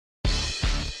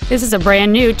This is a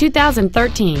brand new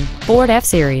 2013 Ford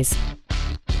F-Series.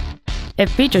 It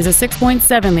features a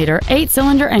 6.7-liter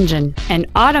 8-cylinder engine and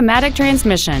automatic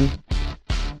transmission.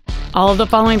 All of the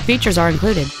following features are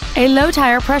included: a low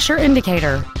tire pressure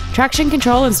indicator, traction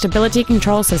control and stability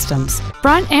control systems,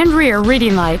 front and rear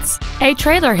reading lights, a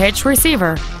trailer hitch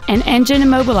receiver, an engine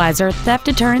immobilizer theft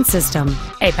deterrent system,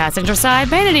 a passenger side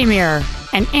vanity mirror,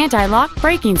 an anti-lock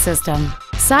braking system,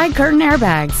 side curtain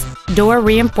airbags, door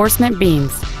reinforcement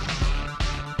beams.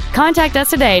 Contact us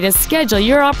today to schedule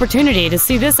your opportunity to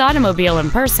see this automobile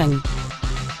in person.